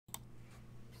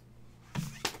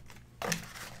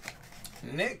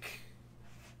Nick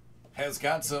has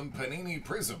got some Panini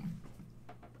Prizm.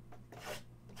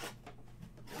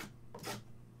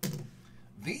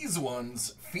 These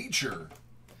ones feature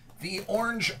the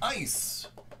orange ice.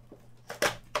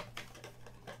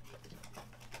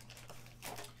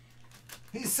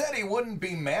 He said he wouldn't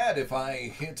be mad if I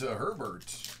hit a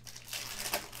Herbert.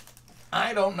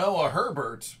 I don't know a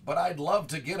Herbert, but I'd love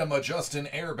to get him a Justin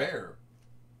Herbert.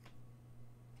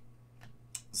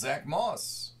 Zach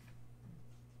Moss.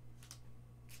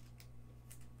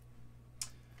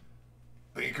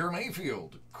 Baker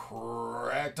Mayfield,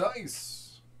 cracked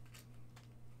ice.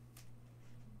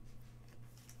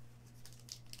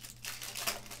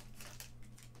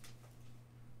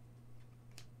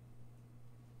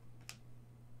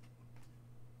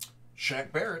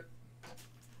 Shaq Barrett.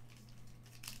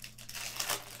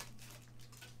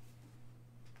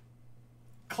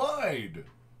 Clyde.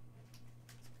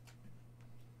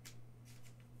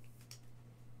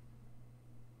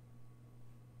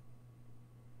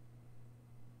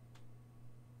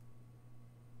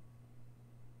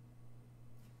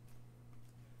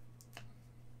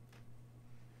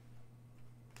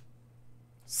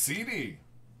 CD.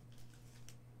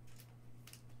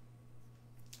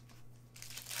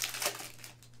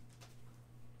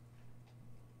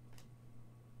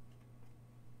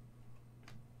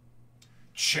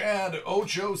 Chad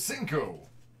Ochocinco.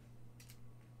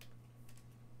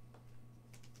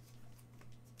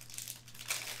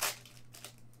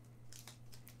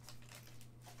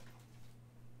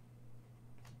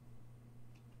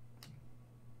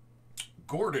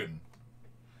 Gordon.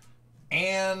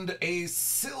 And a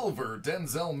silver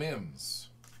Denzel Mims.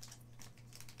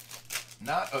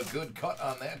 Not a good cut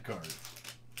on that card.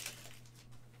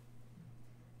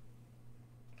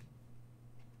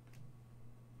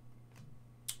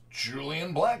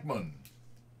 Julian Blackmon.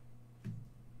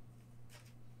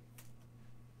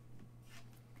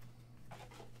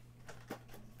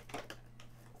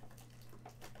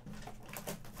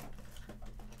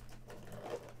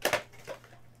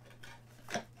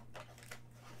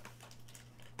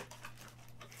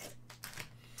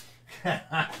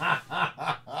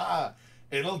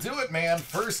 It'll do it, man.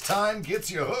 First time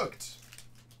gets you hooked.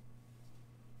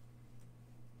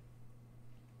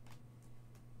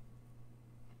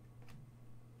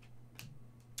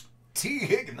 T.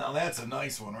 Higgins, now that's a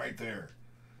nice one right there.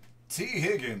 T.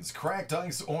 Higgins, cracked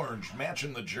ice orange,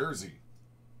 matching the jersey.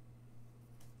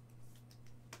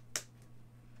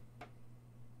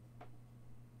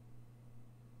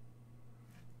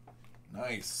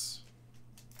 Nice.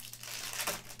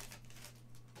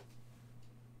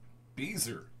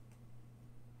 Beezer.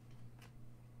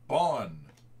 Bond.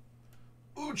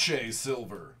 Uche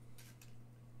silver.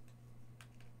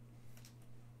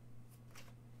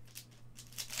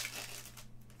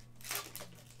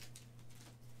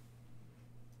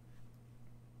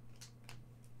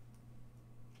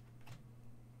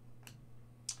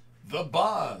 The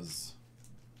Boz.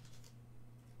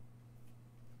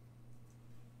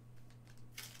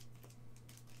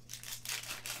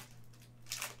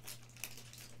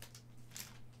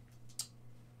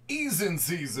 Ease in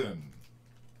season.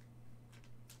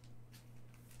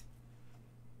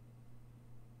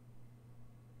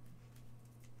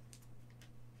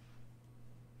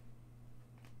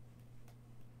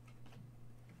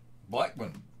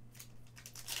 Blackman.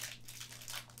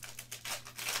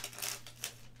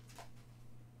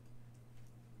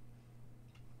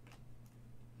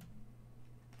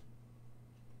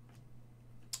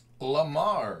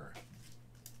 Lamar.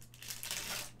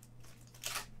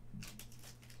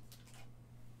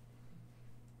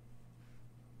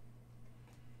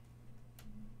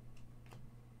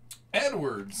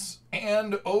 Edwards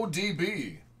and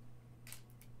ODB.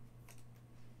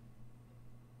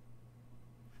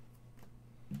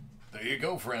 There you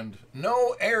go, friend.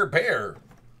 No Air Bear,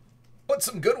 but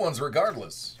some good ones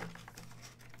regardless.